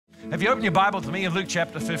Have you opened your Bible to me in Luke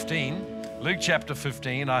chapter 15? Luke chapter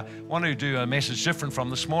 15. I want to do a message different from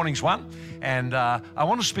this morning's one. And I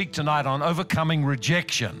want to speak tonight on overcoming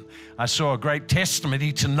rejection. I saw a great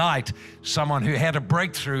testimony tonight, someone who had a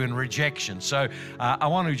breakthrough in rejection. So I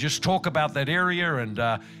want to just talk about that area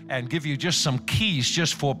and give you just some keys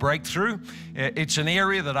just for breakthrough. It's an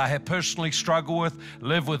area that I have personally struggled with,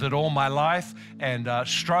 lived with it all my life, and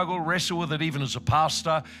wrestled with it even as a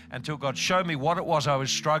pastor until God showed me what it was I was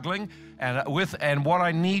struggling and what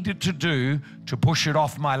I needed to do to push it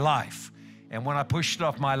off my life. And when I pushed it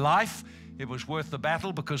off my life, it was worth the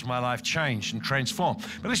battle because my life changed and transformed.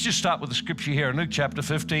 But let's just start with the scripture here in Luke chapter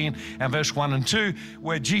 15 and verse 1 and 2,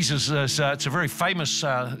 where Jesus is, it's a very famous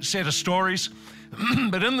set of stories.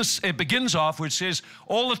 But in this, it begins off where it says,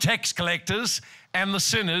 all the tax collectors and the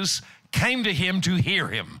sinners came to him to hear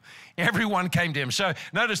him. Everyone came to him. So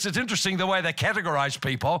notice it's interesting the way they categorize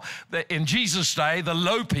people. In Jesus' day, the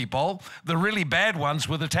low people, the really bad ones,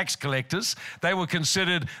 were the tax collectors. They were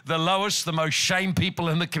considered the lowest, the most shamed people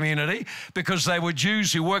in the community because they were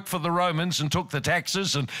Jews who worked for the Romans and took the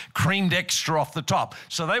taxes and creamed extra off the top.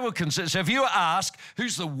 So they were considered. So if you ask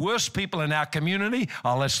who's the worst people in our community,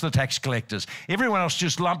 oh, that's the tax collectors. Everyone else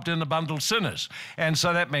just lumped in a bundle of sinners. And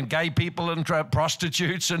so that meant gay people and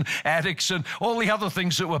prostitutes and addicts and all the other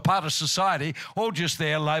things that were part of society, all just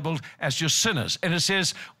there labeled as just sinners. And it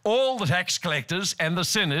says, all the tax collectors and the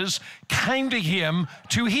sinners came to him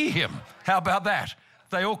to hear him. How about that?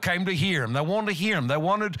 They all came to hear him. They wanted to hear him. They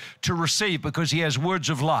wanted to receive because he has words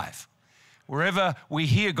of life. Wherever we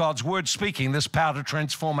hear God's word speaking, there's power to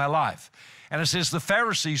transform our life. And it says the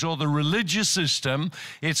Pharisees, or the religious system,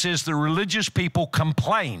 it says the religious people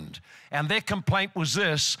complained. And their complaint was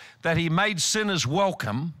this, that he made sinners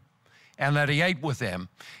welcome and that he ate with them.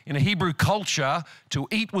 In a Hebrew culture, to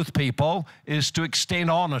eat with people is to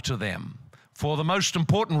extend honor to them. For the most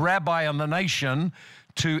important rabbi in the nation,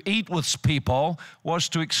 to eat with people was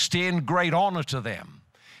to extend great honor to them.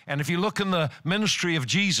 And if you look in the ministry of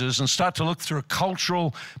Jesus and start to look through a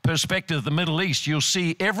cultural perspective of the Middle East, you'll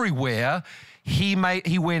see everywhere he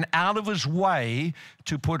went out of his way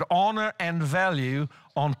to put honor and value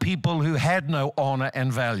on people who had no honor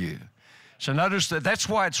and value. So notice that's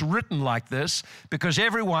why it's written like this, because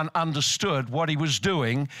everyone understood what he was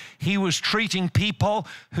doing. He was treating people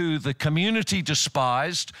who the community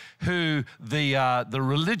despised, who the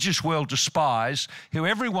religious world despised, who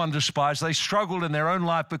everyone despised. They struggled in their own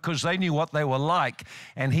life because they knew what they were like.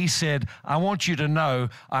 And he said, I want you to know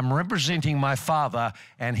I'm representing my Father,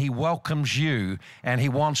 and he welcomes you, and he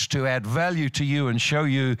wants to add value to you and show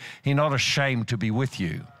you he's not ashamed to be with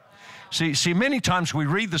you. See, many times we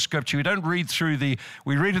read the scripture,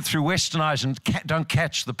 we read it through Western eyes and don't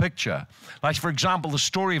catch the picture. Like, for example, the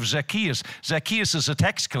story of Zacchaeus. Zacchaeus is a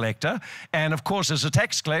tax collector, and of course, as a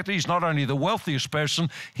tax collector, he's not only the wealthiest person,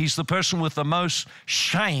 he's the person with the most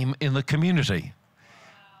shame in the community.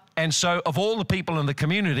 And so of all the people in the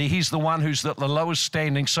community, he's the one who's at the lowest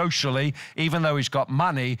standing socially. Even though he's got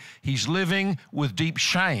money, he's living with deep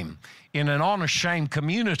shame. In an honor-shame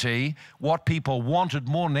community, what people wanted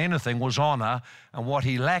more than anything was honor, and what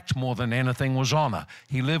he lacked more than anything was honor.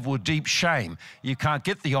 He lived with deep shame. You can't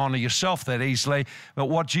get the honor yourself that easily, but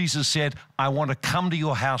what Jesus said, I want to come to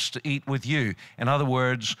your house to eat with you. In other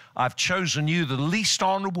words, I've chosen you, the least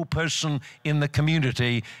honorable person in the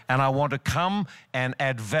community, and I want to come and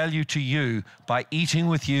add value to you by eating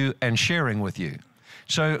with you and sharing with you.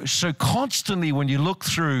 So constantly when you look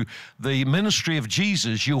through the ministry of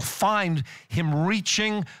Jesus, you'll find him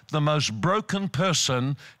reaching the most broken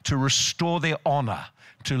person to restore their honor,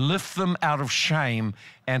 to lift them out of shame,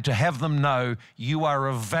 and to have them know you are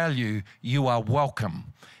of value, you are welcome.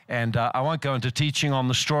 And I won't go into teaching on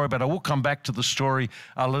the story, but I will come back to the story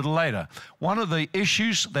a little later. One of the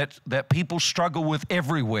issues that people struggle with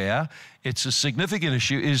everywhere, it's a significant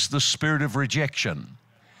issue, is the spirit of rejection.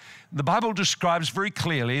 The Bible describes very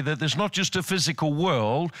clearly that there's not just a physical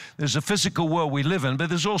world, there's a physical world we live in, but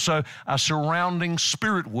there's also a surrounding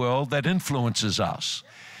spirit world that influences us.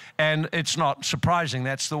 And it's not surprising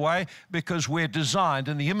that's the way, because we're designed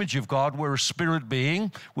in the image of God. We're a spirit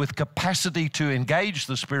being with capacity to engage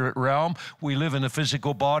the spirit realm. We live in a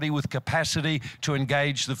physical body with capacity to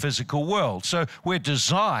engage the physical world. So we're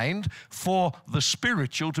designed for the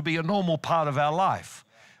spiritual to be a normal part of our life.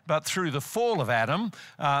 But through the fall of Adam,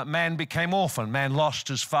 man became orphan. Man lost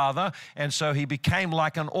his father, and so he became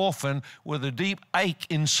like an orphan with a deep ache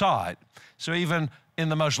inside. So even in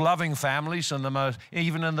the most loving families and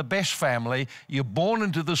even in the best family, you're born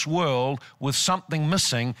into this world with something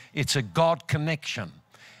missing. It's a God connection.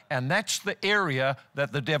 And that's the area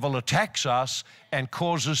that the devil attacks us and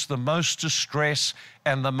causes the most distress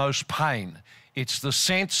and the most pain. It's the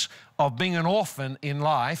sense of being an orphan in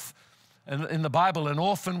life. And in the Bible, an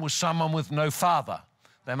orphan was someone with no father.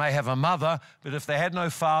 They may have a mother, but if they had no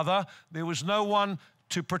father, there was no one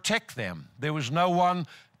to protect them. There was no one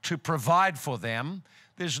to provide for them.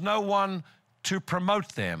 There's no one to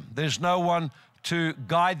promote them. There's no one to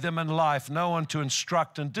guide them in life, no one to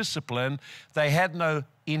instruct and discipline. They had no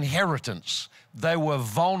inheritance. They were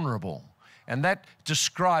vulnerable. And that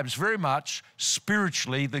describes very much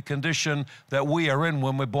spiritually the condition that we are in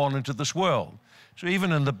when we're born into this world. So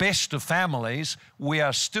even in the best of families, we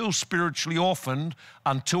are still spiritually orphaned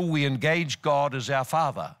until we engage God as our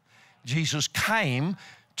Father. Jesus came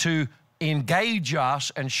to engage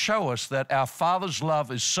us and show us that our Father's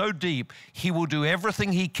love is so deep, He will do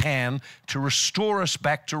everything He can to restore us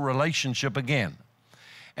back to relationship again.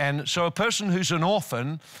 And so a person who's an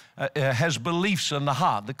orphan has beliefs in the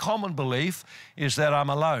heart. The common belief is that I'm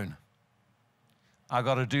alone. I've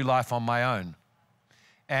got to do life on my own.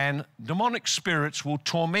 And demonic spirits will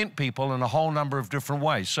torment people in a whole number of different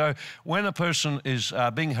ways. So when a person is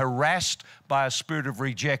being harassed by a spirit of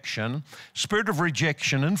rejection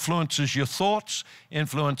influences your thoughts,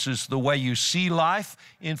 influences the way you see life,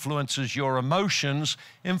 influences your emotions,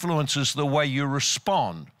 influences the way you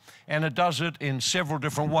respond. And it does it in several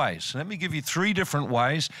different ways. Let me give you 3 different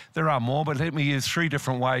ways. There are more, but let me give you 3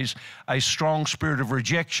 different ways a strong spirit of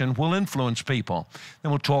rejection will influence people.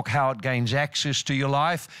 Then we'll talk how it gains access to your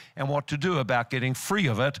life and what to do about getting free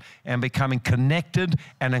of it and becoming connected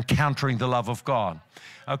and encountering the love of God.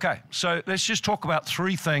 Okay, so let's just talk about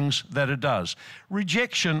 3 things that it does.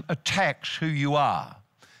 Rejection attacks who you are.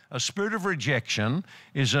 A spirit of rejection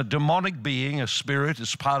is a demonic being, a spirit.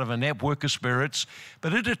 It's part of a network of spirits,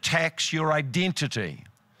 but it attacks your identity.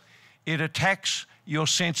 It attacks your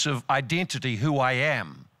sense of identity, who I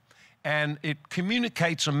am. And it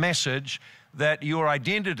communicates a message that your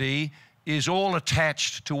identity is all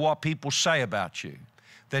attached to what people say about you,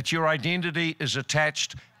 that your identity is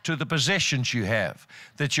attached to the possessions you have,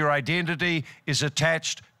 that your identity is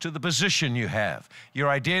attached to the position you have. Your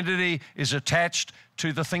identity is attached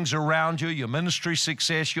to the things around you, your ministry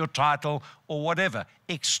success, your title, or whatever,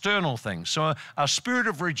 external things. So a spirit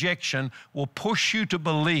of rejection will push you to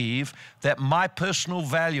believe that my personal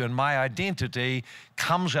value and my identity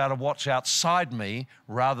comes out of what's outside me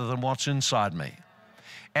rather than what's inside me.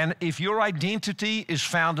 And if your identity is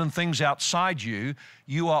found in things outside you,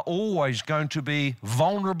 you are always going to be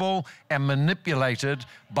vulnerable and manipulated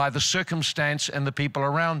by the circumstance and the people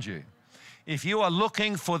around you. If you are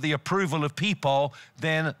looking for the approval of people,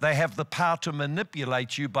 then they have the power to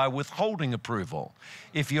manipulate you by withholding approval.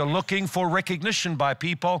 If you're looking for recognition by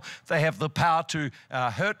people, they have the power to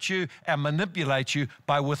hurt you and manipulate you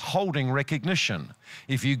by withholding recognition.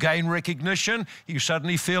 If you gain recognition, you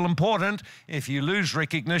suddenly feel important. If you lose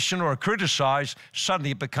recognition or are criticized,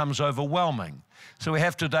 suddenly it becomes overwhelming. So we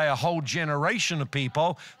have today a whole generation of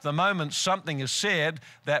people, the moment something is said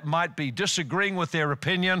that might be disagreeing with their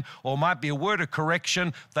opinion or might be a word of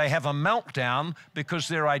correction, they have a meltdown because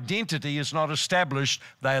their identity is not established.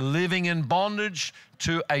 They're living in bondage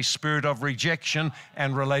to a spirit of rejection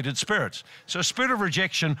and related spirits. So a spirit of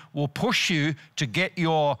rejection will push you to get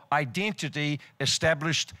your identity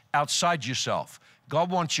established outside yourself. God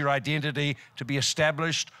wants your identity to be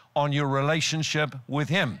established on your relationship with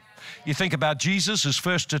Him. You think about Jesus, his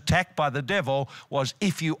first attack by the devil was,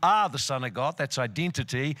 if you are the Son of God, that's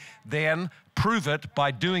identity, then prove it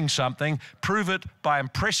by doing something, prove it by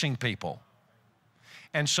impressing people.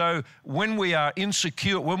 And so when we are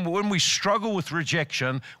insecure, when we struggle with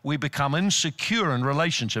rejection, we become insecure in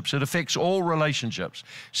relationships. It affects all relationships.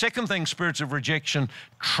 Second thing spirits of rejection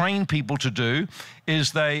train people to do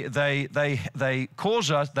is they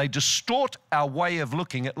distort our way of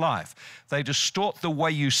looking at life. They distort the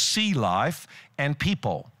way you see life and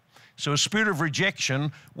people. So a spirit of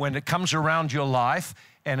rejection, when it comes around your life,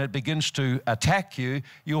 and it begins to attack you,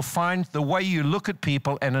 you'll find the way you look at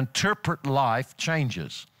people and interpret life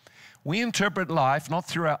changes. We interpret life not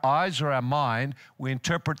through our eyes or our mind, we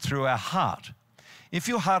interpret through our heart. If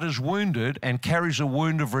your heart is wounded and carries a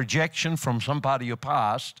wound of rejection from some part of your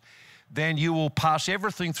past, then you will pass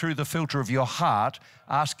everything through the filter of your heart,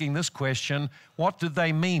 asking this question, what did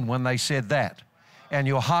they mean when they said that? And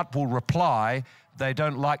your heart will reply, they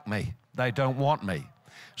don't like me, they don't want me.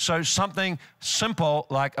 So something simple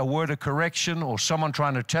like a word of correction or someone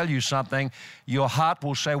trying to tell you something, your heart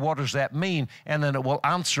will say, what does that mean? And then it will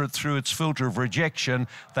answer it through its filter of rejection.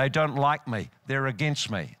 They don't like me. They're against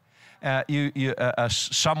me.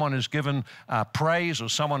 someone is given praise or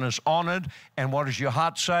someone is honored, and what does your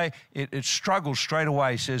heart say? It struggles straight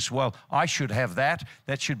away. It says, well, I should have that.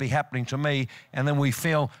 That should be happening to me. And then we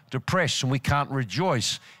feel depressed and we can't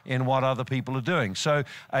rejoice in what other people are doing. So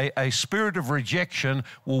a spirit of rejection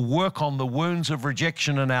will work on the wounds of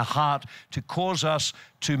rejection in our heart to cause us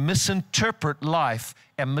to misinterpret life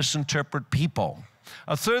and misinterpret people.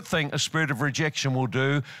 A third thing a spirit of rejection will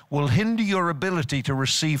do will hinder your ability to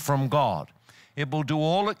receive from God. It will do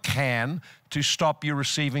all it can to stop you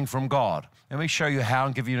receiving from God. Let me show you how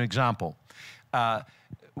and give you an example.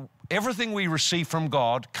 Everything we receive from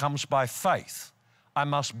God comes by faith. I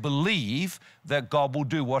must believe that God will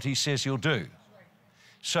do what He says He'll do.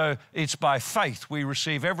 So it's by faith we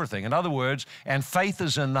receive everything. In other words, and faith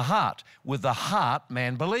is in the heart. With the heart,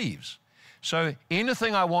 man believes. So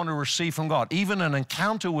anything I want to receive from God, even an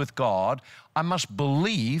encounter with God, I must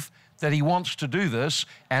believe that He wants to do this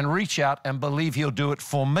and reach out and believe He'll do it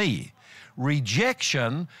for me.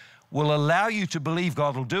 Rejection will allow you to believe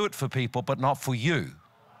God will do it for people, but not for you.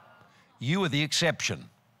 You are the exception.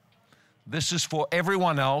 This is for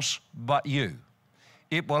everyone else but you.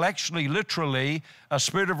 It will actually literally, a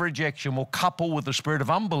spirit of rejection will couple with the spirit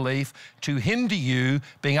of unbelief to hinder you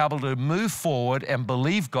being able to move forward and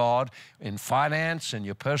believe God in finance, in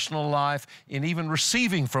your personal life, in even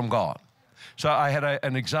receiving from God. So I had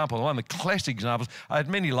an example, one of the classic examples. I had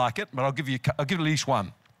many like it, but I'll give at least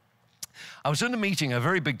one. I was in a meeting, a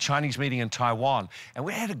very big Chinese meeting in Taiwan, and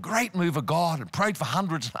we had a great move of God and prayed for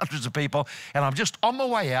hundreds and hundreds of people, and I'm just on my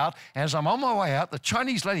way out, and as I'm on my way out, the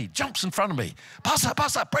Chinese lady jumps in front of me. Pastor,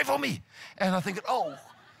 pray for me. And I'm thinking, oh,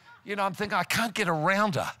 I'm thinking I can't get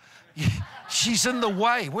around her. She's in the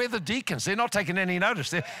way. We're the deacons. They're not taking any notice.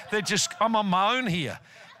 They're just, I'm on my own here.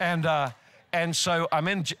 And so I'm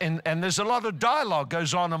in, and there's a lot of dialogue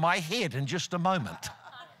goes on in my head in just a moment.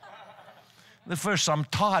 At first, I'm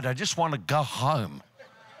tired. I just want to go home.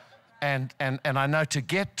 And I know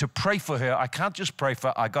to pray for her, I can't just pray for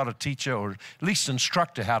her. I got to teach her or at least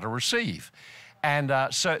instruct her how to receive. And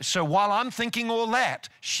so while I'm thinking all that,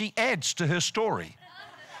 she adds to her story.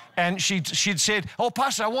 And she'd said, oh,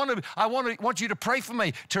 Pastor, I want you to pray for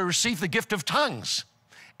me to receive the gift of tongues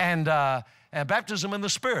and baptism in the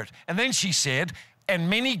Spirit. And then she said, and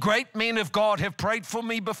many great men of God have prayed for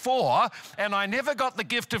me before, and I never got the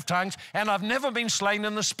gift of tongues, and I've never been slain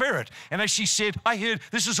in the Spirit. And as she said,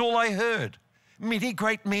 this is all I heard. Many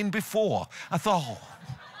great men before. I thought,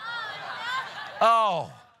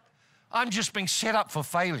 oh, I'm just being set up for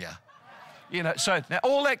failure. So now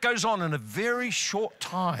all that goes on in a very short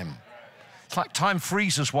time. It's like time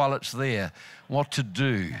freezes while it's there. What to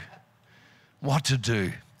do? What to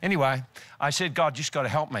do? Anyway, I said, God, you just got to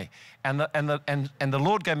help me. And the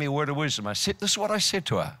Lord gave me a word of wisdom. I said, this is what I said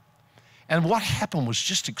to her. And what happened was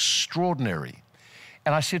just extraordinary.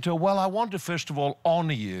 And I said to her, well, I want to first of all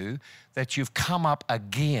honor you that you've come up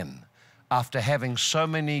again after having so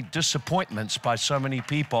many disappointments by so many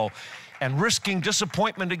people and risking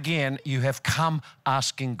disappointment again, you have come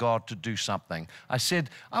asking God to do something. I said,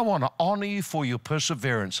 I want to honor you for your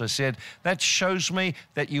perseverance. I said, that shows me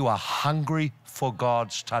that you are hungry for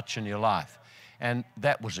God's touch in your life. And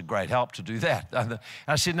that was a great help to do that.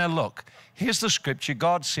 I said, now look, here's the scripture.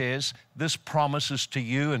 God says, this promise is to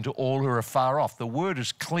you and to all who are far off. The word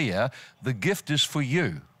is clear. The gift is for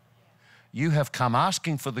you. You have come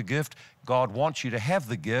asking for the gift. God wants you to have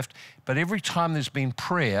the gift, but every time there's been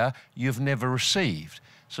prayer, you've never received.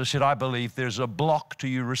 So I said, I believe there's a block to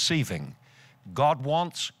you receiving. God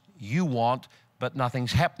wants, you want, but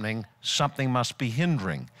nothing's happening. Something must be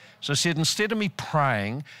hindering. So I said, instead of me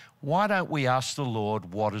praying, why don't we ask the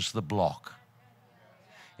Lord, what is the block?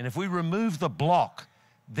 And if we remove the block,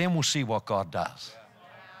 then we'll see what God does.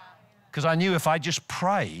 Because I knew if I just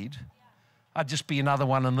prayed, I'd just be another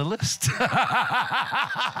one on the list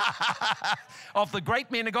of the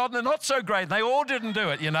great men of God, and they're not so great. They all didn't do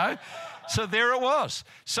it, So there it was.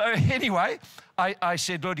 So anyway, I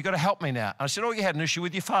said, Lord, you've got to help me now. I said, oh, you had an issue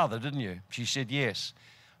with your father, didn't you? She said, yes.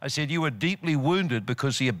 I said, you were deeply wounded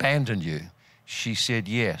because he abandoned you. She said,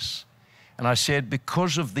 yes. And I said,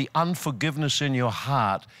 because of the unforgiveness in your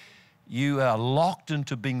heart, you are locked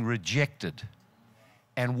into being rejected.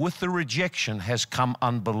 And with the rejection has come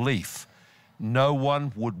unbelief. No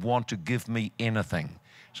one would want to give me anything.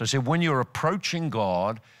 So I said, when you're approaching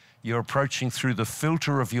God, you're approaching through the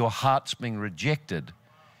filter of your heart's being rejected.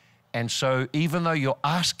 And so even though you're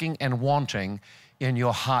asking and wanting, in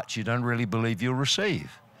your heart you don't really believe you'll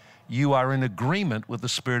receive. You are in agreement with the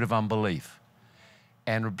spirit of unbelief.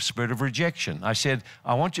 and a spirit of rejection. I said,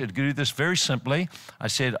 I want you to do this very simply. I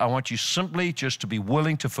said, I want you simply just to be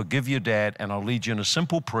willing to forgive your dad, and I'll lead you in a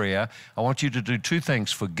simple prayer. I want you to do two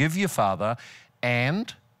things: forgive your father,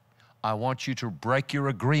 and I want you to break your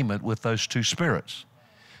agreement with those two spirits.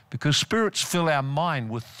 Because spirits fill our mind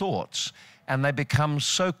with thoughts, and they become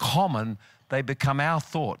so common, they become our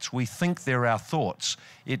thoughts. We think they're our thoughts.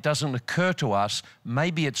 It doesn't occur to us,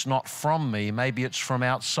 maybe it's not from me, maybe it's from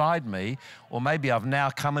outside me, or maybe I've now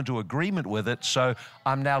come into agreement with it, so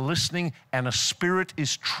I'm now listening, and a spirit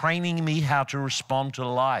is training me how to respond to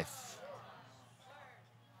life.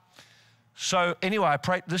 So anyway, I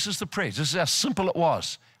prayed. This is the prayer. This is how simple it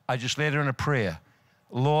was. I just led her in a prayer.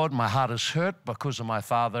 Lord, my heart is hurt because of my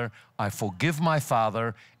father. I forgive my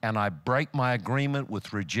father, and I break my agreement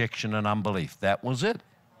with rejection and unbelief. That was it.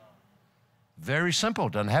 Very simple.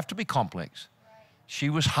 Doesn't have to be complex. She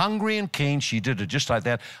was hungry and keen. She did it just like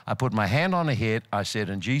that. I put my hand on her head. I said,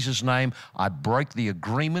 in Jesus' name, I break the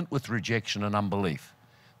agreement with rejection and unbelief.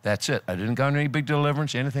 That's it. I didn't go into any big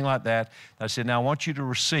deliverance, anything like that. I said, now I want you to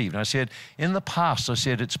receive. And I said, in the past, I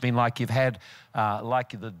said, it's been like you've had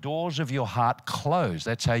like the doors of your heart closed.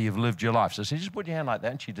 That's how you've lived your life. So I said, just put your hand like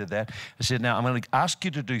that. And she did that. I said, now I'm going to ask you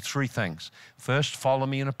to do three things. First, follow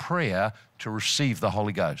me in a prayer to receive the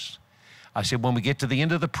Holy Ghost. I said, when we get to the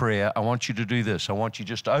end of the prayer, I want you to do this. I want you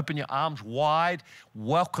just to open your arms wide,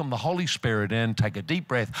 welcome the Holy Spirit in, take a deep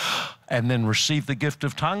breath, and then receive the gift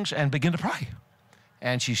of tongues and begin to pray.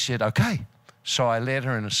 And she said, okay. So I led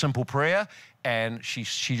her in a simple prayer, and she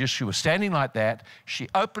was standing like that. She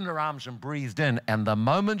opened her arms and breathed in, and the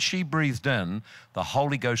moment she breathed in, the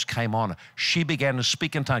Holy Ghost came on her. She began to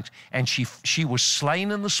speak in tongues, and she was slain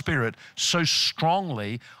in the Spirit so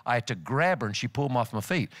strongly, I had to grab her, and she pulled me off my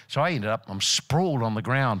feet. So I ended up, I'm sprawled on the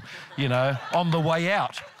ground, you know, on the way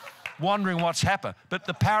out, wondering what's happened. But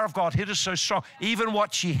the power of God hit us so strong. Even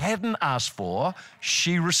what she hadn't asked for,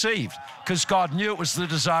 she received, because God knew it was the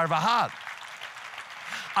desire of her heart.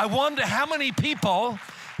 I wonder how many people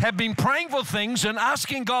have been praying for things and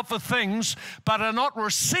asking God for things, but are not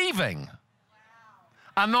receiving.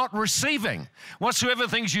 Are not receiving. Whatsoever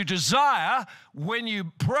things you desire, when you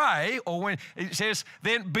pray, or when it says,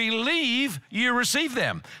 then believe you receive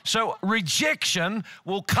them. So rejection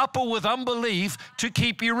will couple with unbelief to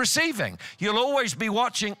keep you receiving. You'll always be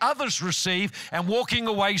watching others receive and walking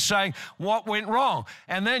away saying, what went wrong?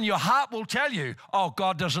 And then your heart will tell you, oh,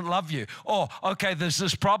 God doesn't love you. Or, okay, there's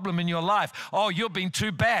this problem in your life. Oh, you've been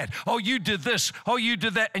too bad. Oh, you did this. Oh, you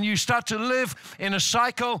did that. And you start to live in a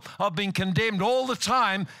cycle of being condemned all the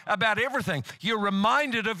time about everything. You're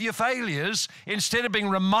reminded of your failures instead of being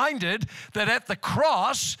reminded that at the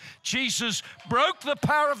cross, Jesus broke the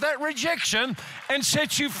power of that rejection and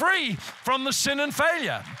set you free from the sin and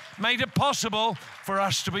failure, made it possible for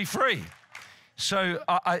us to be free. So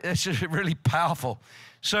it's just really powerful.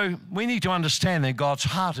 So we need to understand that God's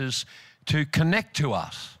heart is to connect to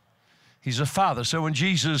us. He's a father. So when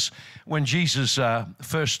Jesus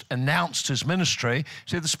first announced his ministry, he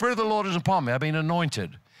said, the Spirit of the Lord is upon me. I've been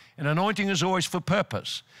anointed. And anointing is always for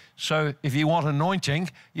purpose. So if you want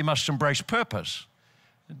anointing, you must embrace purpose.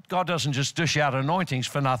 God doesn't just dish out anointings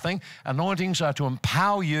for nothing. Anointings are to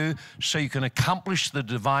empower you so you can accomplish the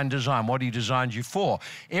divine design, what he designed you for.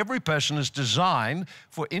 Every person is designed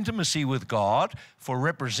for intimacy with God, for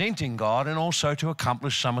representing God, and also to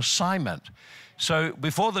accomplish some assignment. So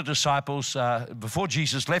before the disciples, before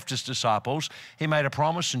Jesus left his disciples, he made a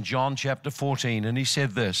promise in John chapter 14, and he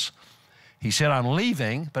said this. He said, I'm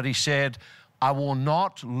leaving, but he said, I will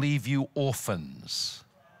not leave you orphans.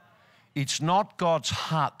 It's not God's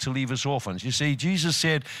heart to leave us orphans. You see, Jesus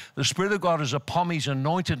said, the Spirit of God is upon me, he's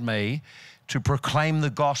anointed me to proclaim the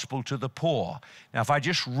gospel to the poor. Now, if I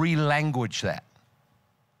just re-language that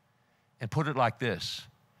and put it like this,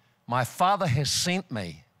 my Father has sent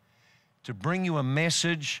me to bring you a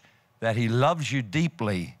message that he loves you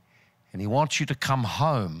deeply and he wants you to come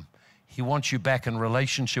home. He wants you back in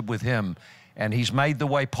relationship with him, and he's made the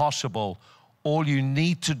way possible. All you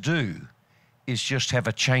need to do is just have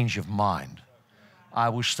a change of mind. I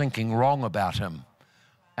was thinking wrong about him,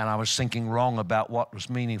 and I was thinking wrong about what was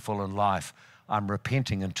meaningful in life. I'm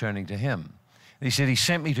repenting and turning to him. He said, he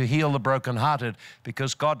sent me to heal the brokenhearted,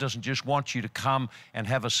 because God doesn't just want you to come and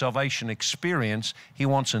have a salvation experience. He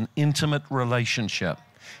wants an intimate relationship.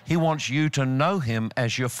 He wants you to know him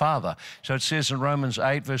as your Father. So it says in Romans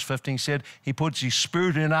 8, verse 15, said, he puts his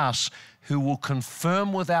Spirit in us who will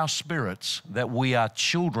confirm with our spirits that we are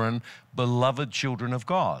children, beloved children of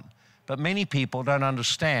God. But many people don't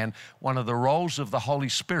understand one of the roles of the Holy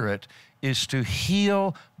Spirit is to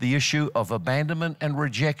heal the issue of abandonment and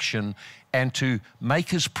rejection and to make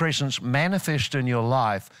His presence manifest in your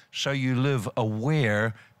life so you live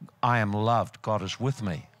aware, I am loved, God is with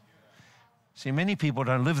me. See, many people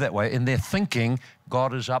don't live that way. In their thinking,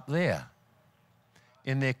 God is up there.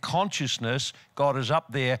 In their consciousness, God is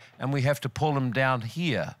up there and we have to pull Him down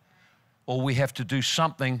here, or we have to do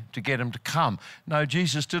something to get Him to come. No,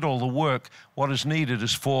 Jesus did all the work. What is needed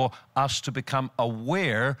is for us to become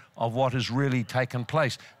aware of what has really taken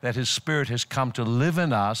place, that His Spirit has come to live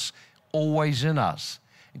in us, always in us.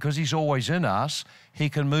 Because He's always in us, He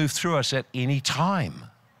can move through us at any time.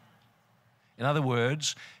 In other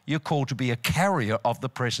words, you're called to be a carrier of the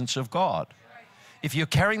presence of God. If you're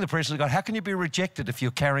carrying the presence of God, how can you be rejected if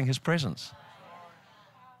you're carrying His presence?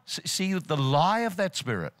 See, the lie of that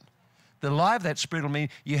spirit. The lie of that spirit will mean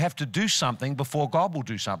you have to do something before God will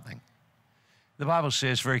do something. The Bible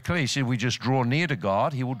says very clearly, if we just draw near to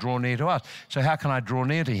God, He will draw near to us. So how can I draw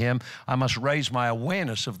near to Him? I must raise my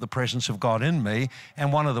awareness of the presence of God in me.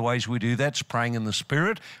 And one of the ways we do that is praying in the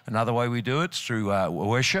Spirit. Another way we do it is through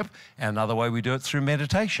worship. And another way we do it through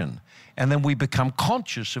meditation. And then we become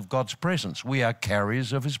conscious of God's presence. We are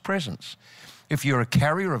carriers of His presence. If you're a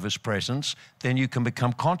carrier of His presence, then you can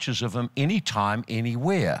become conscious of Him anytime,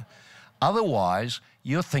 anywhere. Otherwise,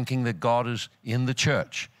 you're thinking that God is in the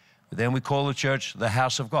church. Then we call the church the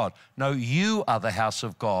house of God. No, you are the house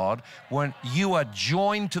of God. When you are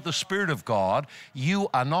joined to the Spirit of God, you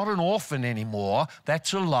are not an orphan anymore.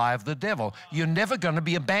 That's a lie of the devil. You're never going to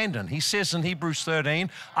be abandoned. He says in Hebrews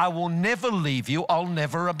 13, I will never leave you. I'll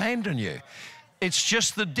never abandon you. It's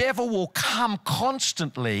just the devil will come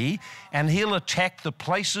constantly and he'll attack the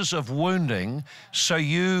places of wounding so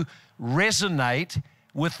you resonate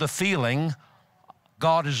with the feeling,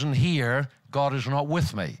 God isn't here, God is not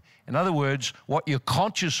with me. In other words, what you're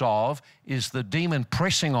conscious of is the demon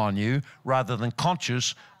pressing on you rather than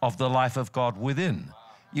conscious of the life of God within.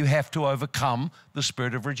 You have to overcome the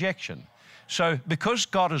spirit of rejection. So because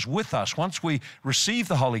God is with us, once we receive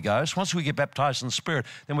the Holy Ghost, once we get baptized in the Spirit,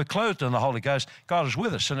 then we're clothed in the Holy Ghost, God is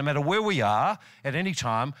with us. So no matter where we are, at any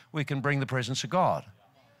time, we can bring the presence of God.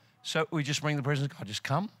 So we just bring the presence of God. Just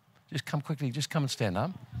come quickly, just come and stand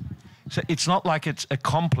up. So it's not like it's a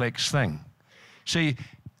complex thing. See,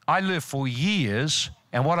 I lived for years,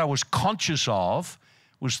 and what I was conscious of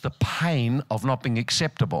was the pain of not being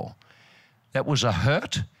acceptable. That was a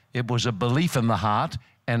hurt, it was a belief in the heart,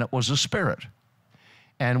 and it was a spirit.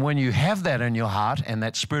 And when you have that in your heart and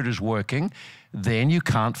that spirit is working, then you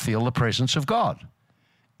can't feel the presence of God.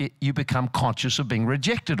 You become conscious of being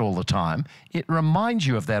rejected all the time. It reminds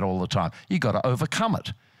you of that all the time. You've got to overcome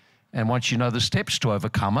it. And once you know the steps to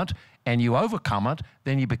overcome it, and you overcome it,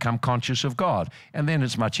 then you become conscious of God. And then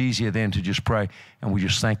it's much easier then to just pray, and we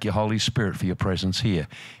just thank you, Holy Spirit, for your presence here.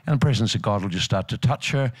 And the presence of God will just start to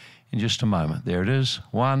touch her in just a moment. There it is.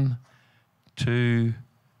 1, 2,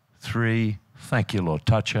 3. Thank you, Lord.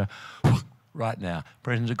 Touch her right now.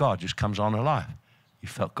 Presence of God just comes on her life. You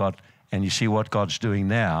felt God, and you see what God's doing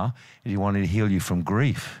now is He wanted to heal you from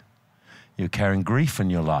grief. You're carrying grief in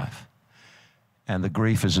your life. And the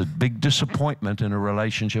grief is a big disappointment in a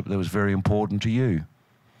relationship that was very important to you.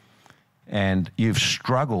 And you've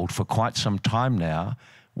struggled for quite some time now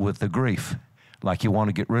with the grief. Like you want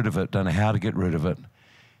to get rid of it, don't know how to get rid of it.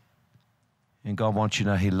 And God wants you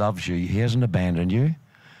to know He loves you. He hasn't abandoned you.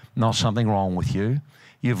 Not something wrong with you.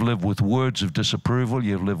 You've lived with words of disapproval.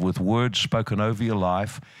 You've lived with words spoken over your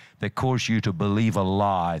life that cause you to believe a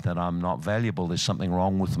lie that I'm not valuable. There's something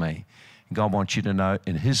wrong with me. God wants you to know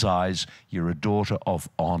in His eyes, you're a daughter of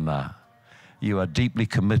honor. You are deeply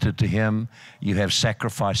committed to Him. You have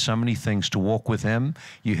sacrificed so many things to walk with Him.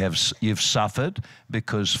 You've suffered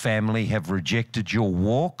because family have rejected your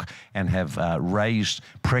walk and have raised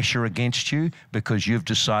pressure against you because you've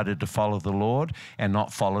decided to follow the Lord and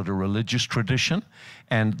not followed a religious tradition.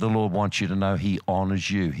 And the Lord wants you to know He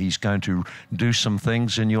honors you. He's going to do some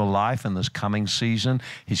things in your life in this coming season.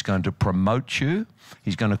 He's going to promote you.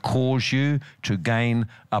 He's going to cause you to gain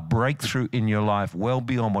a breakthrough in your life well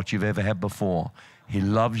beyond what you've ever had before. He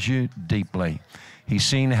loves you deeply. He's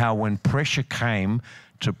seen how when pressure came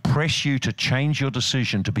to press you to change your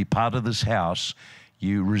decision to be part of this house,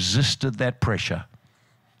 you resisted that pressure,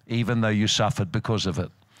 even though you suffered because of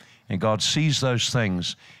it. And God sees those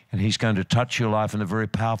things, And He's going to touch your life in a very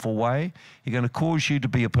powerful way. He's going to cause you to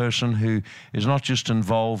be a person who is not just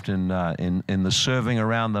involved in the serving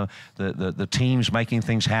around the teams, making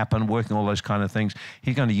things happen, working all those kind of things.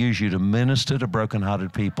 He's going to use you to minister to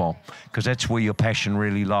brokenhearted people, because that's where your passion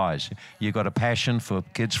really lies. You've got a passion for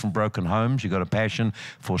kids from broken homes. You've got a passion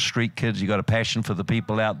for street kids. You've got a passion for the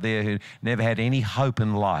people out there who never had any hope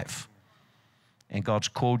in life. And God's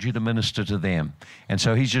called you to minister to them. And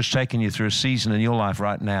so He's just taken you through a season in your life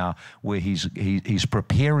right now where He's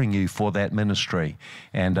preparing you for that ministry.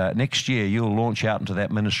 And next year, you'll launch out into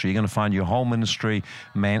that ministry. You're going to find your whole ministry,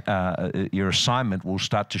 your assignment will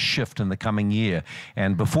start to shift in the coming year.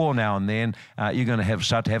 And before now and then, you're going to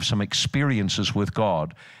start to have some experiences with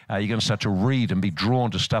God. You're going to start to read and be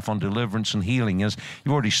drawn to stuff on deliverance and healing. You've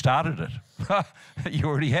already started it. You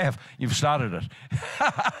already have. You've started it.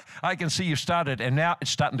 I can see you've started, and now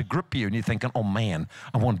it's starting to grip you, and you're thinking, oh, man,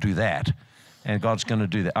 I want to do that. And God's going to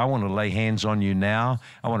do that. I want to lay hands on you now.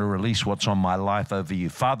 I want to release what's on my life over you.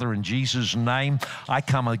 Father, in Jesus' name, I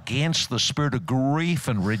come against the spirit of grief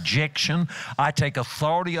and rejection. I take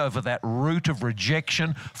authority over that root of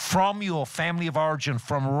rejection from your family of origin,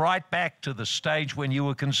 from right back to the stage when you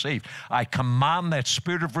were conceived. I command that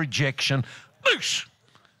spirit of rejection loose.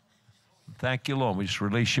 Thank you, Lord. We just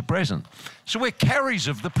release your presence. So we're carriers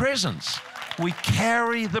of the presence. We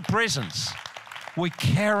carry the presence. We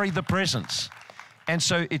carry the presence. And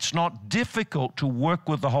so it's not difficult to work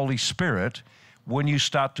with the Holy Spirit when you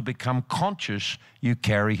start to become conscious you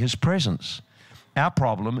carry His presence. Our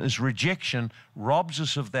problem is rejection robs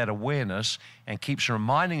us of that awareness and keeps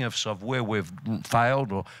reminding us of where we've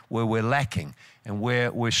failed or where we're lacking and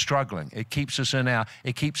where we're struggling. It keeps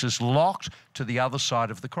us locked to the other side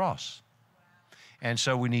of the cross. And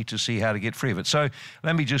so we need to see how to get free of it. So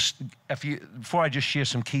let me just, before I just share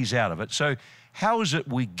some keys out of it. So how is it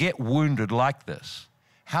we get wounded like this?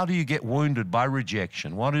 How do you get wounded by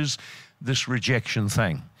rejection? What is this rejection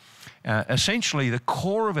thing? Essentially, the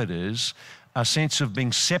core of it is a sense of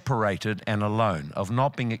being separated and alone, of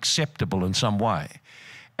not being acceptable in some way.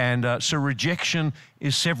 And so rejection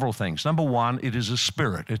is several things. Number one, it is a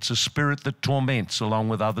spirit. It's a spirit that torments along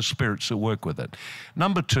with other spirits that work with it.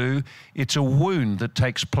 Number two, it's a wound that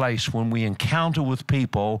takes place when we encounter with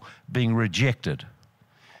people being rejected.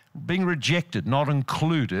 Being rejected, not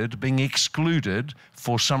included, being excluded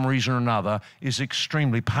for some reason or another is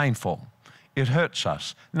extremely painful. It hurts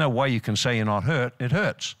us. No way you can say you're not hurt. It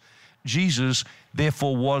hurts. Jesus,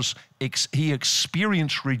 therefore, he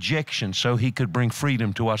experienced rejection so He could bring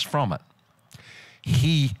freedom to us from it.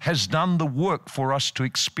 He has done the work for us to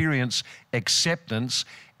experience acceptance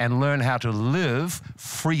and learn how to live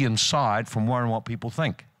free inside from worrying what people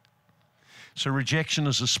think. So rejection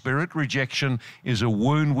is a spirit. Rejection is a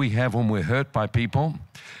wound we have when we're hurt by people.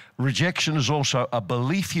 Rejection is also a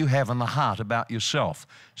belief you have in the heart about yourself.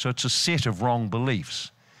 So it's a set of wrong beliefs.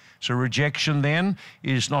 So rejection then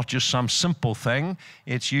is not just some simple thing.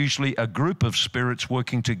 It's usually a group of spirits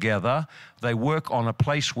working together. They work on a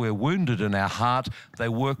place we're wounded in our heart. They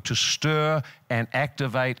work to stir and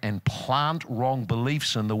activate and plant wrong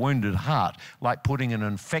beliefs in the wounded heart, like putting an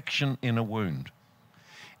infection in a wound.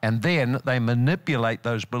 And then they manipulate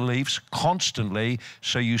those beliefs constantly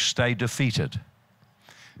so you stay defeated.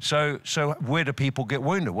 So where do people get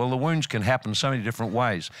wounded? Well, the wounds can happen so many different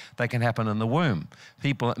ways. They can happen in the womb.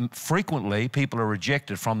 Frequently, people are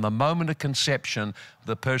rejected from the moment of conception.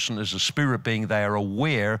 The person is a spirit being. They are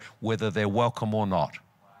aware whether they're welcome or not.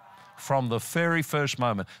 From the very first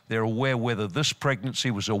moment, they're aware whether this pregnancy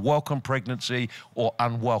was a welcome pregnancy or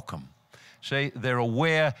unwelcome. See, they're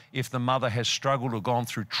aware if the mother has struggled or gone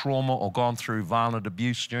through trauma or gone through violent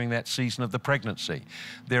abuse during that season of the pregnancy.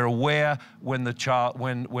 They're aware when the child,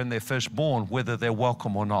 when they're first born, whether they're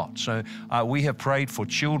welcome or not. So we have prayed for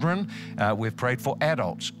children, we've prayed for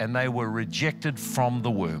adults, and they were rejected from the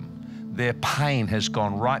womb. Their pain has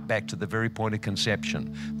gone right back to the very point of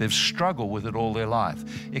conception. They've struggled with it all their life.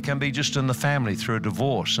 It can be just in the family through a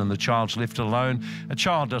divorce and the child's left alone. A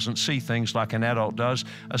child doesn't see things like an adult does.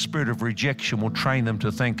 A spirit of rejection will train them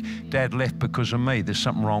to think, Dad left because of me. There's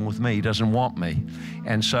something wrong with me. He doesn't want me.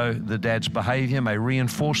 And so the dad's behavior may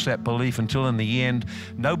reinforce that belief until in the end,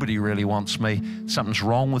 nobody really wants me. Something's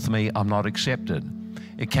wrong with me. I'm not accepted.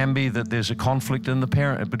 It can be that there's a conflict in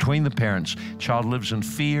between the parents. Child lives in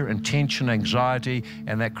fear and tension, anxiety,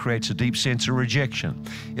 and that creates a deep sense of rejection.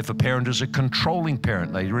 If a parent is a controlling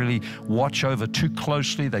parent, they really watch over too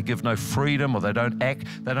closely, they give no freedom, or they don't act,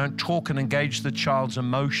 they don't talk and engage the child's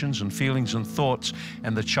emotions and feelings and thoughts,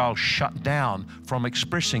 and the child shut down from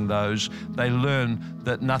expressing those, they learn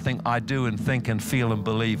that nothing I do and think and feel and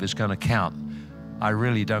believe is going to count. I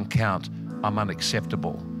really don't count. I'm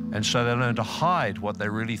unacceptable. And so they learn to hide what they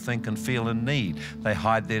really think and feel and need. They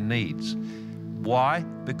hide their needs. Why?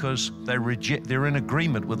 Because they're in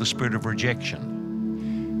agreement with the spirit of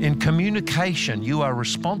rejection. In communication, you are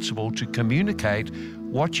responsible to communicate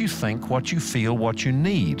what you think, what you feel, what you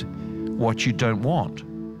need, what you don't want.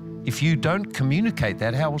 If you don't communicate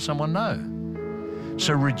that, how will someone know?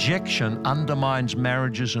 So rejection undermines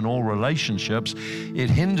marriages and all relationships. It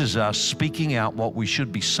hinders us speaking out what we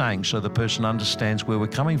should be saying so the person understands where we're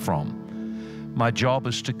coming from. My job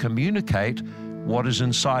is to communicate what is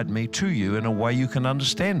inside me to you in a way you can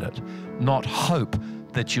understand it, not hope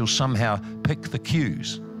that you'll somehow pick the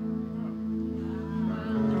cues.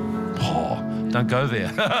 Oh, don't go there.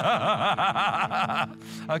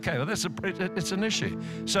 Okay, well, it's an issue.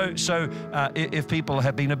 So if people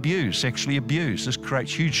have been abused, sexually abused, this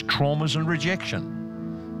creates huge traumas and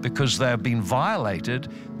rejection because they have been violated,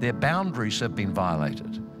 their boundaries have been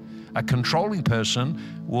violated. A controlling person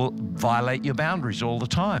will violate your boundaries all the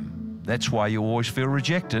time. That's why you always feel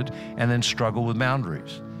rejected and then struggle with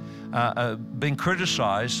boundaries. Being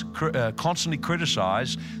criticized, constantly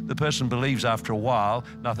criticized, the person believes after a while,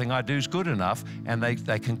 nothing I do is good enough, and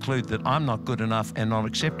they conclude that I'm not good enough and not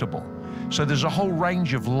acceptable. So there's a whole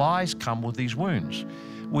range of lies come with these wounds.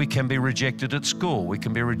 We can be rejected at school. We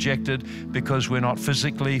can be rejected because we're not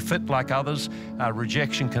physically fit like others.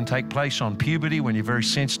 Rejection can take place on puberty when you're very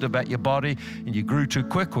sensitive about your body and you grew too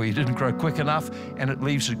quick or you didn't grow quick enough, and it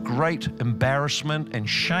leaves a great embarrassment and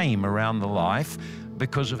shame around the life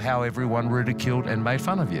because of how everyone ridiculed and made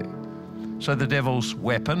fun of you. So the devil's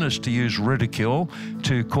weapon is to use ridicule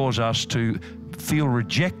to cause us to feel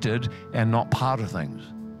rejected and not part of things.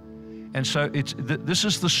 And so this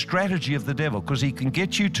is the strategy of the devil, because he can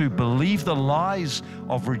get you to believe the lies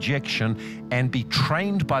of rejection and be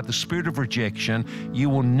trained by the spirit of rejection. You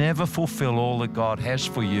will never fulfill all that God has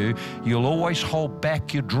for you. You'll always hold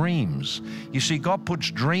back your dreams. You see, God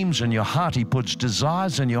puts dreams in your heart. He puts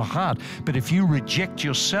desires in your heart. But if you reject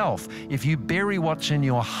yourself, if you bury what's in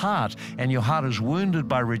your heart and your heart is wounded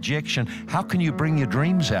by rejection, how can you bring your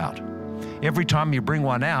dreams out? Every time you bring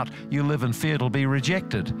one out, you live in fear it'll be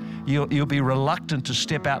rejected. You'll be reluctant to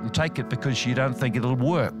step out and take it because you don't think it'll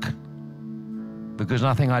work, because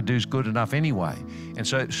nothing I do is good enough anyway. And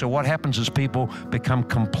so what happens is people become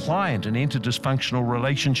compliant and enter dysfunctional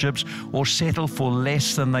relationships or settle for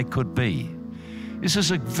less than they could be. This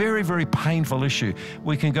is a very, very painful issue.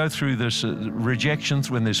 We can go through this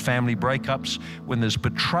rejections when there's family breakups, when there's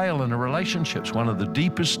betrayal in a relationship. It's one of the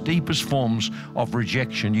deepest forms of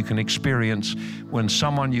rejection you can experience, when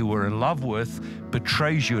someone you were in love with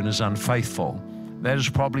betrays you and is unfaithful. That is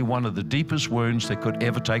probably one of the deepest wounds that could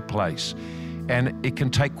ever take place. And it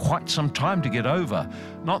can take quite some time to get over.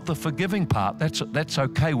 Not the forgiving part, that's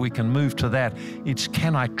okay, we can move to that. It's,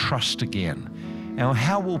 can I trust again? Now,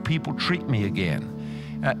 how will people treat me again?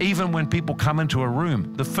 Even when people come into a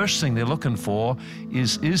room, the first thing they're looking for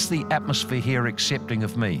is the atmosphere here accepting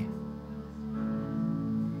of me?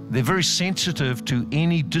 They're very sensitive to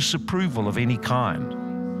any disapproval of any kind.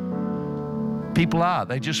 People are,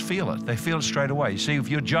 they just feel it. They feel it straight away. You see, if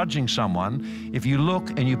you're judging someone, if you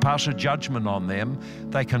look and you pass a judgment on them,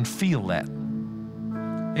 they can feel that.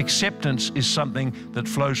 Acceptance is something that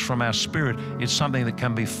flows from our spirit. It's something that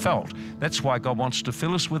can be felt. That's why God wants to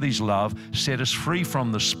fill us with His love, set us free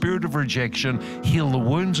from the spirit of rejection, heal the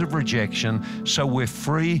wounds of rejection, so we're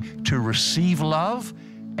free to receive love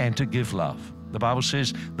and to give love. The Bible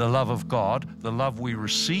says the love of God, the love we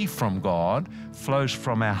receive from God, flows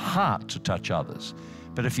from our heart to touch others.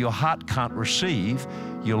 But if your heart can't receive,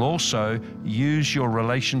 you'll also use your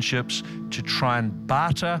relationships to try and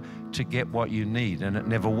barter to get what you need, and it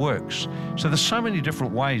never works. So there's so many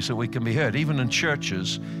different ways that we can be hurt. Even in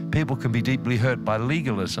churches, people can be deeply hurt by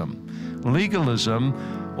legalism. Legalism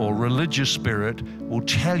or religious spirit will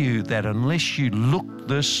tell you that unless you look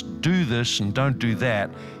this, do this, and don't do that,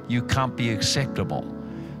 you can't be acceptable.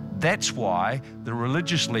 That's why the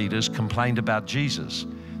religious leaders complained about Jesus.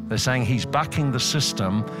 They're saying he's bucking the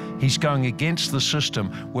system. He's going against the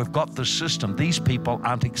system. We've got the system. These people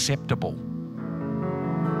aren't acceptable.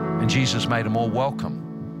 And Jesus made them all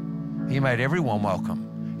welcome. He made everyone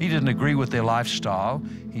welcome. He didn't agree with their lifestyle.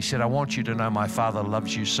 He said, I want you to know my Father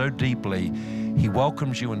loves you so deeply. He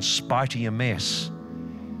welcomes you in spite of your mess.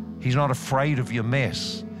 He's not afraid of your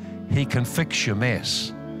mess. He can fix your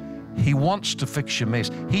mess. He wants to fix your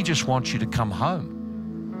mess. He just wants you to come home.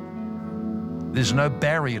 There's no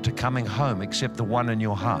barrier to coming home except the one in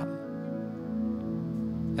your heart.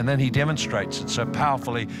 And then he demonstrates it so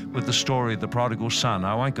powerfully with the story of the prodigal son.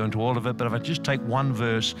 I won't go into all of it, but if I just take one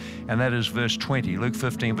verse, and that is verse 20, Luke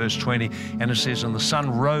 15, verse 20, and it says, and the son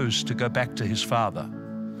rose to go back to his father.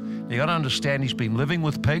 You got to understand, he's been living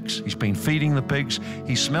with pigs. He's been feeding the pigs.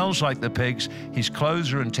 He smells like the pigs. His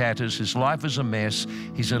clothes are in tatters. His life is a mess.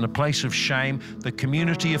 He's in a place of shame. The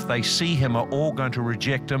community, if they see him, are all going to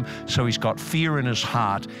reject him. So he's got fear in his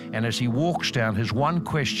heart. And as he walks down, his one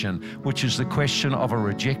question, which is the question of a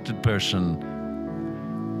rejected person: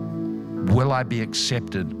 will I be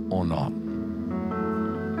accepted or not?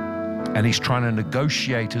 And he's trying to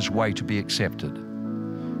negotiate his way to be accepted.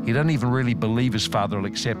 He doesn't even really believe his father will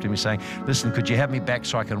accept him. He's saying, listen, could you have me back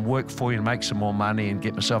so I can work for you and make some more money and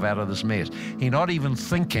get myself out of this mess? He's not even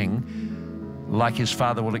thinking like his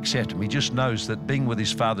father will accept him. He just knows that being with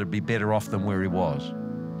his father would be better off than where he was.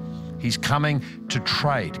 He's coming to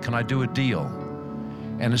trade. Can I do a deal?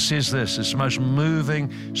 And it says this, it's the most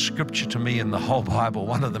moving scripture to me in the whole Bible,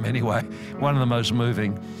 one of them anyway, one of the most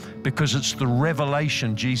moving, because it's the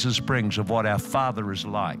revelation Jesus brings of what our Father is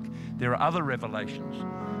like. There are other revelations.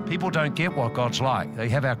 People don't get what God's like. They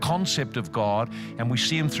have our concept of God, and we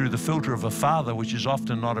see him through the filter of a father, which is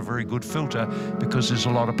often not a very good filter because there's a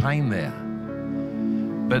lot of pain there.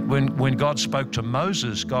 But when God spoke to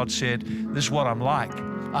Moses, God said, this is what I'm like.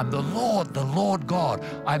 I'm the Lord God.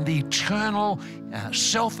 I'm the eternal,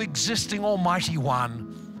 self-existing Almighty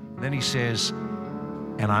One. Then he says,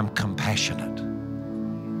 and I'm compassionate.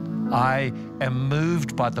 I am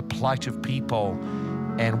moved by the plight of people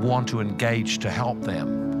and want to engage to help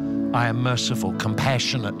them. I am merciful,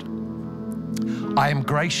 compassionate. I am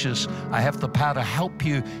gracious. I have the power to help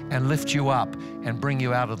you and lift you up and bring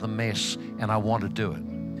you out of the mess, and I want to do it.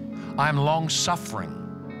 I am long-suffering.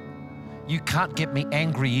 You can't get me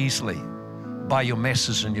angry easily by your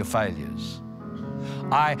messes and your failures.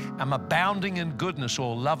 I am abounding in goodness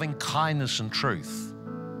or loving kindness and truth.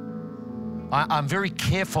 I'm very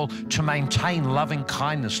careful to maintain loving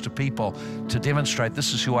kindness to people to demonstrate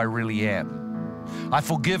this is who I really am. I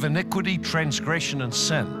forgive iniquity, transgression, and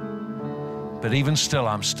sin. But even still,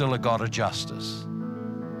 I'm still a God of justice.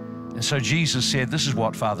 And so Jesus said, this is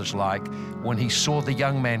what Father's like. When he saw the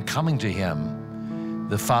young man coming to him,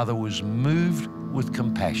 the Father was moved with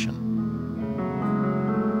compassion.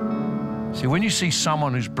 See, when you see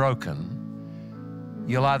someone who's broken,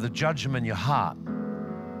 you'll either judge them in your heart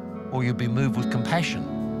or you'll be moved with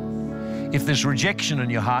compassion. If there's rejection in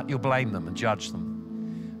your heart, you'll blame them and judge them.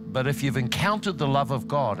 But if you've encountered the love of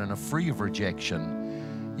God and are free of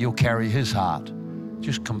rejection, you'll carry his heart,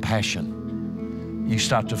 just compassion. You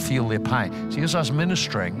start to feel their pain. See, as I was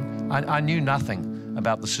ministering, I knew nothing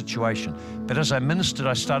about the situation. But as I ministered,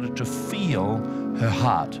 I started to feel her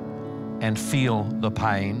heart and feel the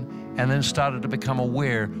pain, and then started to become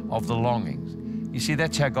aware of the longings. You see,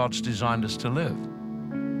 that's how God's designed us to live.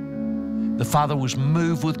 The Father was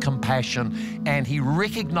moved with compassion, and he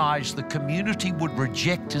recognized the community would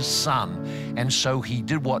reject his son. And so he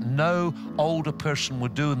did what no older person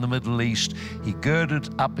would do in the Middle East. He girded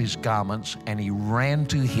up his garments and he ran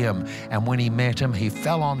to him. And when he met him, he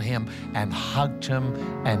fell on him and hugged him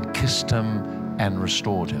and kissed him and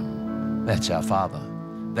restored him. That's our Father.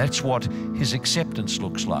 That's what his acceptance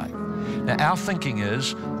looks like. Now, our thinking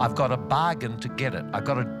is, I've got to bargain to get it. I've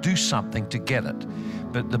got to do something to get it.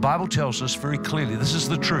 But the Bible tells us very clearly, this is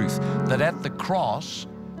the truth, that at the cross,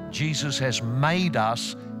 Jesus has made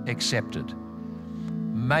us accepted.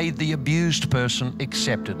 Made the abused person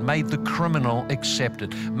accepted. Made the criminal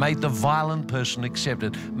accepted. Made the violent person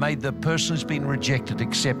accepted. Made the person who's been rejected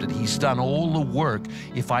accepted. He's done all the work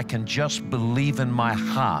if I can just believe in my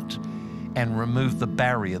heart and remove the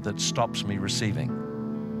barrier that stops me receiving.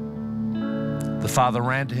 The Father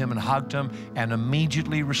ran to him and hugged him and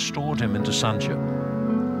immediately restored him into sonship.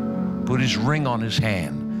 Put his ring on his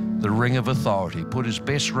hand, the ring of authority. Put his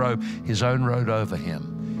best robe, his own robe over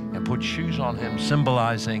him, and put shoes on him,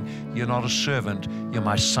 symbolizing you're not a servant, you're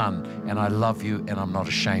my son, and I love you, and I'm not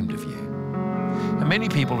ashamed of you. And many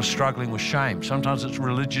people are struggling with shame. Sometimes it's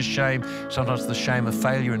religious shame, sometimes the shame of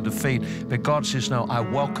failure and defeat. But God says, no, I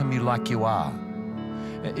welcome you like you are.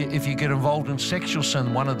 If you get involved in sexual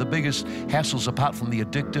sin, one of the biggest hassles, apart from the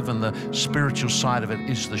addictive and the spiritual side of it,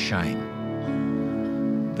 is the shame.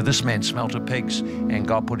 But this man smelt of pigs, and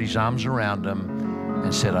God put his arms around him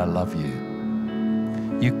and said, I love you.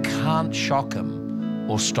 You can't shock him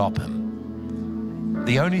or stop him.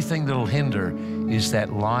 The only thing that'll hinder is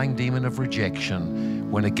that lying demon of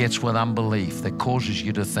rejection when it gets with unbelief that causes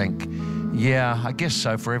you to think, yeah, I guess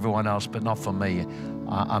so for everyone else, but not for me.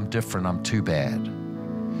 I'm different, I'm too bad.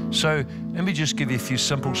 So let me just give you a few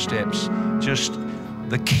simple steps. Just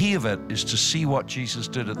the key of it is to see what Jesus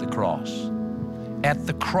did at the cross. At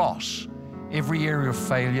the cross, every area of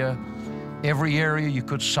failure, Every area you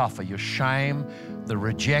could suffer, your shame, the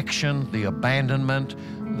rejection, the abandonment,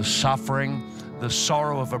 the suffering, the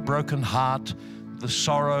sorrow of a broken heart, the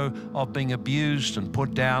sorrow of being abused and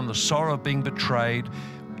put down, the sorrow of being betrayed,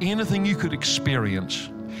 anything you could experience,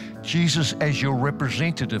 Jesus, as your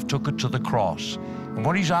representative, took it to the cross. And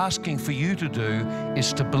what He's asking for you to do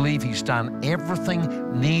is to believe He's done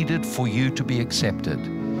everything needed for you to be accepted.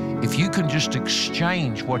 If you can just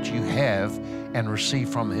exchange what you have and receive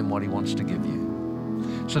from Him what He wants to give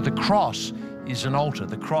you. So the cross is an altar.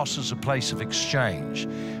 The cross is a place of exchange.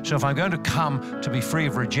 So if I'm going to come to be free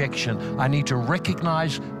of rejection, I need to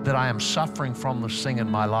recognize that I am suffering from this thing in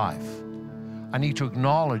my life. I need to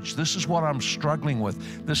acknowledge this is what I'm struggling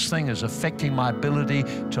with. This thing is affecting my ability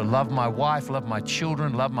to love my wife, love my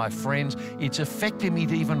children, love my friends. It's affecting me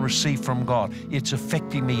to even receive from God. It's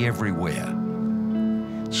affecting me everywhere.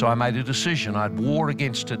 So I made a decision. I'd war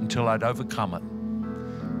against it until I'd overcome it.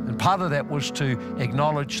 And part of that was to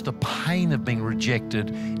acknowledge the pain of being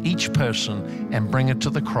rejected, each person, and bring it to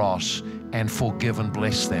the cross and forgive and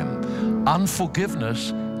bless them.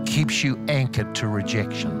 Unforgiveness keeps you anchored to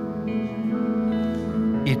rejection.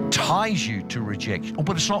 It ties you to rejection. Oh,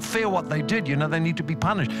 but it's not fair what they did. You know, they need to be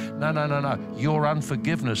punished. No. Your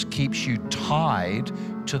unforgiveness keeps you tied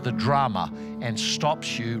to the drama and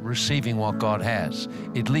stops you receiving what God has.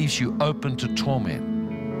 It leaves you open to torment.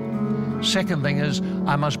 Second thing is,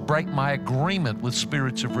 I must break my agreement with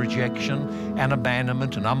spirits of rejection and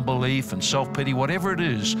abandonment and unbelief and self-pity, whatever it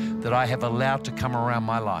is that I have allowed to come around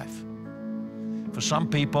my life. For some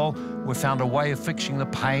people, we've found a way of fixing the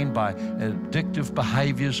pain by addictive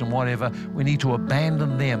behaviors and whatever. We need to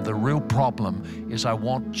abandon them. The real problem is I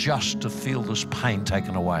want just to feel this pain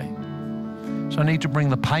taken away. So I need to bring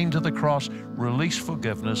the pain to the cross, release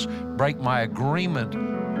forgiveness, break my agreement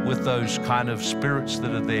with those kind of spirits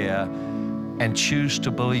that are there, and choose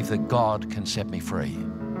to believe that God can set me free.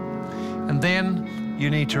 And then you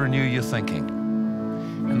need to renew your thinking.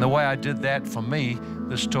 And the way I did that, for me,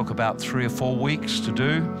 this took about 3 or 4 weeks to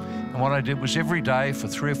do. And what I did was every day for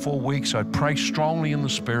 3 or 4 weeks, I'd pray strongly in the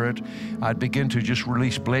Spirit. I'd begin to just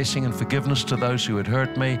release blessing and forgiveness to those who had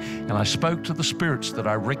hurt me. And I spoke to the spirits that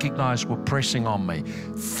I recognized were pressing on me.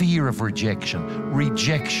 Fear of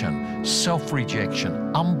rejection,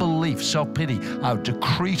 self-rejection, unbelief, self-pity. I would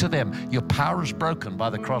decree to them, your power is broken by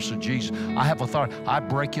the cross of Jesus. I have authority. I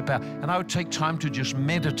break your power. And I would take time to just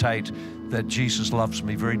meditate that Jesus loves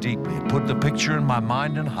me very deeply. Put the picture in my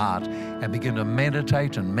mind and heart and begin to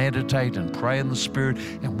meditate and pray in the Spirit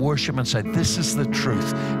and worship and say, this is the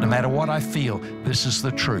truth. No matter what I feel, this is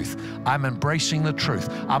the truth. I'm embracing the truth.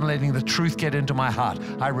 I'm letting the truth get into my heart.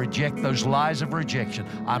 I reject those lies of rejection.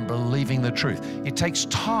 I'm believing the truth. It takes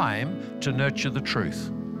time to nurture the truth.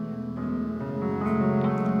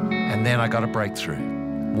 And then I got a breakthrough.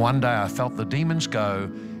 One day I felt the demons go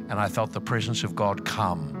and I felt the presence of God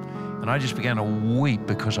come. And I just began to weep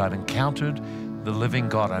because I'd encountered the living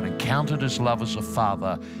God. I'd encountered His love as a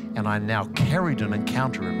Father, and I now carried an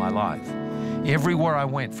encounter in my life. Everywhere I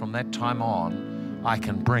went from that time on, I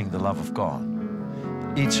can bring the love of God.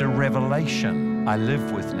 It's a revelation I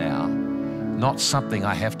live with now, not something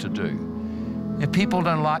I have to do. If people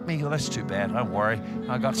don't like me, well, that's too bad, don't worry.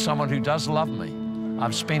 I got someone who does love me.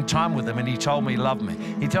 I've spent time with Him and He told me He loved me.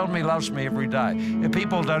 He told me He loves me every day. If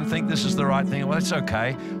people don't think this is the right thing, well, it's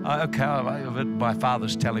okay. My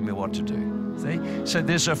Father's telling me what to do. See? So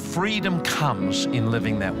there's a freedom comes in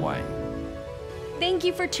living that way. Thank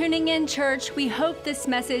you for tuning in, church. We hope this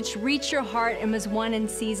message reached your heart and was one in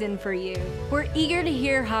season for you. We're eager to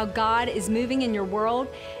hear how God is moving in your world.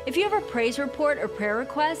 If you have a praise report or prayer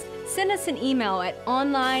request, send us an email at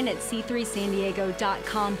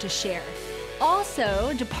online@c3sandiego.com to share.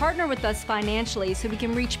 Also, to partner with us financially so we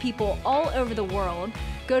can reach people all over the world,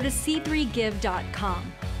 go to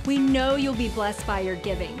c3give.com. We know you'll be blessed by your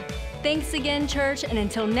giving. Thanks again, church, and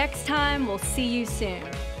until next time, we'll see you soon.